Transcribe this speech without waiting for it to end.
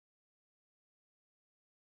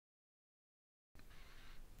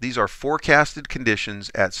These are forecasted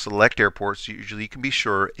conditions at select airports. Usually you can be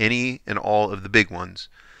sure any and all of the big ones,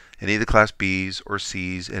 any of the Class Bs or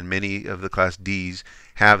Cs, and many of the Class Ds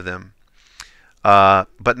have them.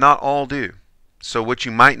 But not all do. So what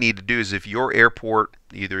you might need to do is if your airport,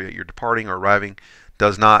 either you're departing or arriving,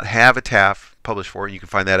 does not have a Taff published for it, you can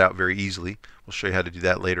find that out very easily. We'll show you how to do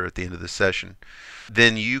that later at the end of the session.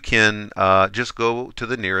 Then you can just go to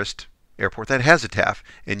the nearest airport that has a Taff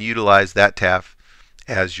and utilize that Taff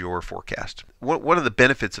as your forecast. One of the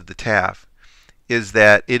benefits of the Taff is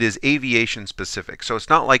that it is aviation specific. So it's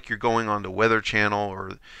not like you're going on the Weather Channel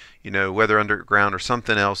or Weather Underground or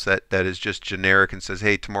something else that is just generic and says,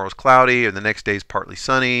 hey, tomorrow's cloudy and the next day is partly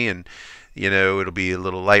sunny and it'll be a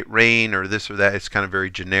little light rain or this or that. It's kind of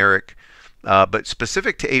very generic. But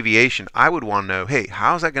specific to aviation, I would want to know, hey,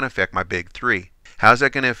 how's that going to affect my big three? How's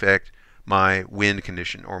that going to affect my wind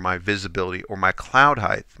condition or my visibility or my cloud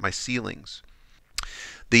height, my ceilings?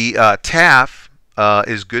 The Taff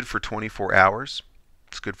is good for 24 hours.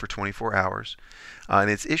 It's good for 24 hours. And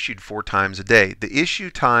it's issued 4 times a day. The issue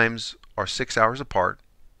times are 6 hours apart.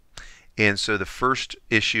 And so the first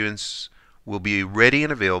issuance will be ready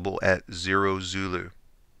and available at 0 Zulu.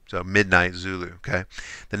 So midnight Zulu, okay?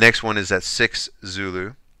 The next one is at 6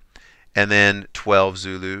 Zulu, and then 12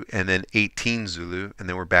 Zulu, and then 18 Zulu, and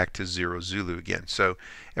then we're back to 0 Zulu again. So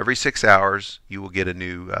every 6 hours you will get a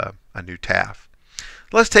new Taff.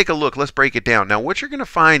 Let's take a look. Let's break it down. Now what you're going to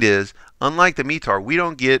find is, unlike the METAR, we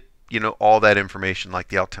don't get all that information like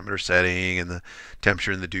the altimeter setting and the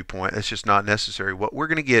temperature and the dew point. That's just not necessary. What we're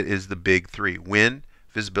going to get is the big three: wind,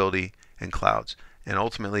 visibility, and clouds. And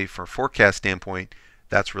ultimately, from a forecast standpoint,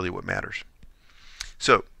 that's really what matters.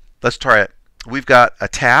 So let's try it. We've got a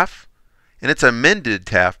Taff, and it's an amended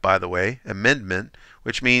Taff, by the way, amendment,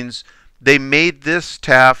 which means they made this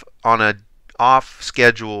Taff on a off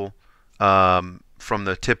schedule from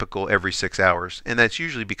the typical every 6 hours, and that's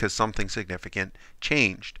usually because something significant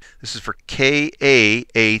changed. This is for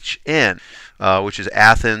KAHN, which is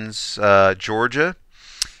Athens, Georgia.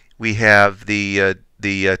 We have the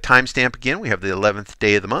timestamp again. We have the 11th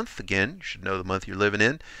day of the month. Again, you should know the month you're living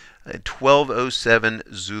in. 1207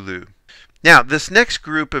 Zulu. Now, this next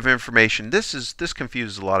group of information, this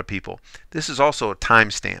confuses a lot of people. This is also a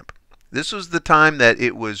timestamp. This was the time that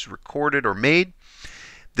it was recorded or made.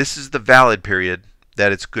 This is the valid period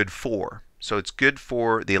that it's good for. So it's good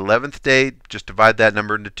for the 11th day. Just divide that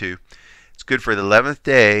number into 2. It's good for the 11th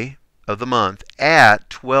day of the month at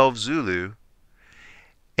 12 Zulu.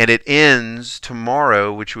 And it ends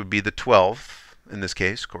tomorrow, which would be the 12th, in this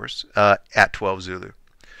case, of course, at 12 Zulu.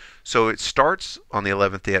 So it starts on the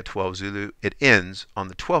 11th day at 12 Zulu. It ends on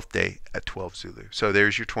the 12th day at 12 Zulu. So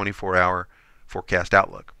there's your 24-hour forecast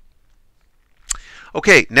outlook.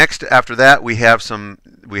 Okay, next after that we have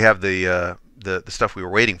the stuff we were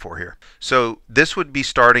waiting for here. So this would be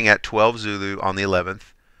starting at 12 Zulu on the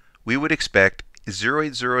 11th. We would expect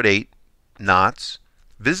 0808 knots,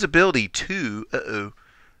 visibility 2,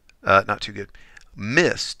 not too good,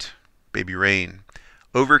 mist, baby rain,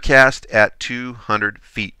 overcast at 200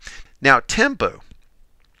 feet. Now tempo,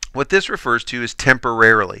 what this refers to is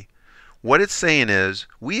temporarily. What it's saying is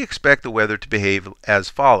we expect the weather to behave as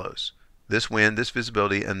follows: this wind, this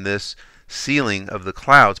visibility, and this ceiling of the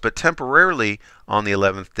clouds, but temporarily on the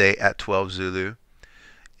 11th day at 12 Zulu,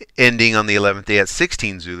 ending on the 11th day at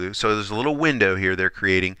 16 Zulu. So there's a little window here they're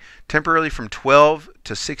creating. Temporarily from 12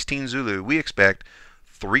 to 16 Zulu, we expect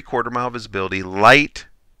 3/4 mile visibility, light,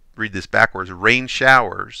 read this backwards, rain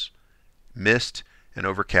showers, mist, and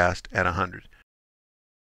overcast at 100.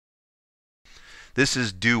 This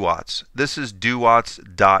is DoWatts. This is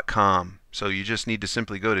DoWatts.com. So you just need to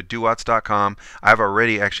simply go to DoWatts.com. I've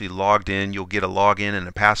already actually logged in. You'll get a login and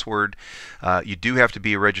a password. You do have to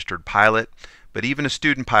be a registered pilot, but even a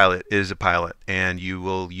student pilot is a pilot, and you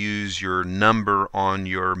will use your number on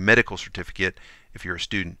your medical certificate if you're a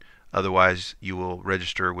student. Otherwise, you will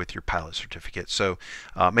register with your pilot certificate. So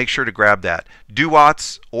make sure to grab that.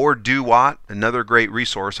 DoWatts or DoWatt, another great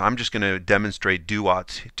resource. I'm just going to demonstrate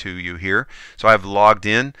DoWatts to you here. So I've logged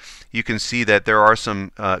in. You can see that there are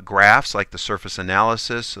some graphs like the surface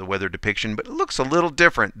analysis, the weather depiction, but it looks a little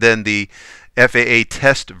different than the FAA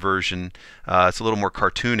test version. It's a little more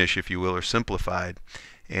cartoonish, if you will, or simplified.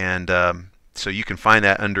 And so you can find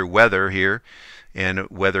that under weather here, and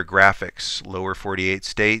weather graphics, lower 48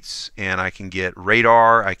 states, and I can get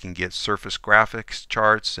radar, I can get surface graphics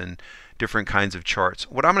charts, and different kinds of charts.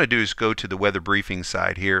 What I'm going to do is go to the weather briefing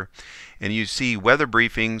side here, and you see weather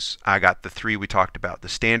briefings. I got the 3 we talked about: the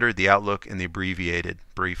standard, the outlook, and the abbreviated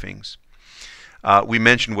briefings. We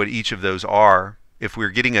mentioned what each of those are. If we're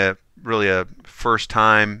getting really a first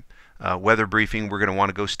time Weather briefing, we're going to want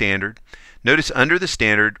to go standard. Notice under the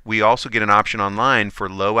standard, we also get an option online for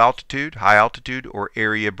low altitude, high altitude, or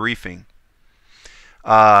area briefing.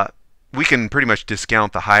 We can pretty much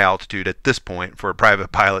discount the high altitude at this point for a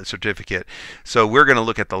private pilot certificate. So we're going to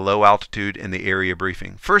look at the low altitude and the area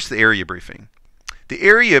briefing. First, the area briefing. The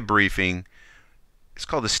area briefing, it's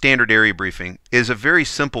called the standard area briefing, is a very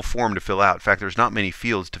simple form to fill out. In fact, there's not many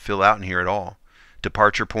fields to fill out in here at all.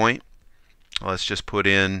 Departure point. Let's just put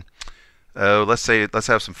in, let's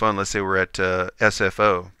have some fun. Let's say we're at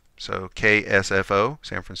SFO. So KSFO,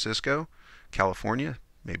 San Francisco, California.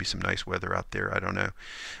 Maybe some nice weather out there, I don't know.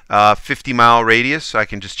 50-mile radius, so I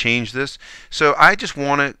can just change this. So I just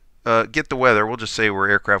want to get the weather. We'll just say we're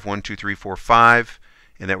aircraft 1, 2, 3, 4, 5,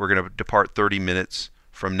 and that we're going to depart 30 minutes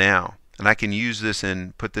from now. And I can use this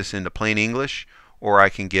and put this into plain English, or I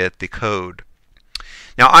can get the code.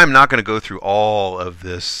 Now, I'm not going to go through all of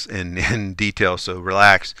this in detail, so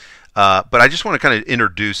relax. But I just want to kind of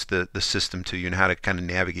introduce the system to you and how to kind of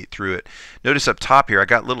navigate through it. Notice up top here, I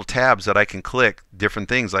got little tabs that I can click, different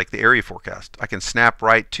things like the area forecast. I can snap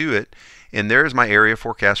right to it, and there's my area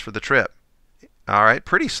forecast for the trip. All right,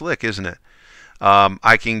 pretty slick, isn't it?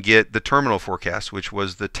 I can get the terminal forecast, which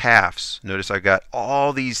was the Taffs. Notice I got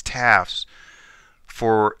all these Taffs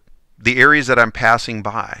for the areas that I'm passing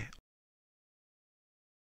by.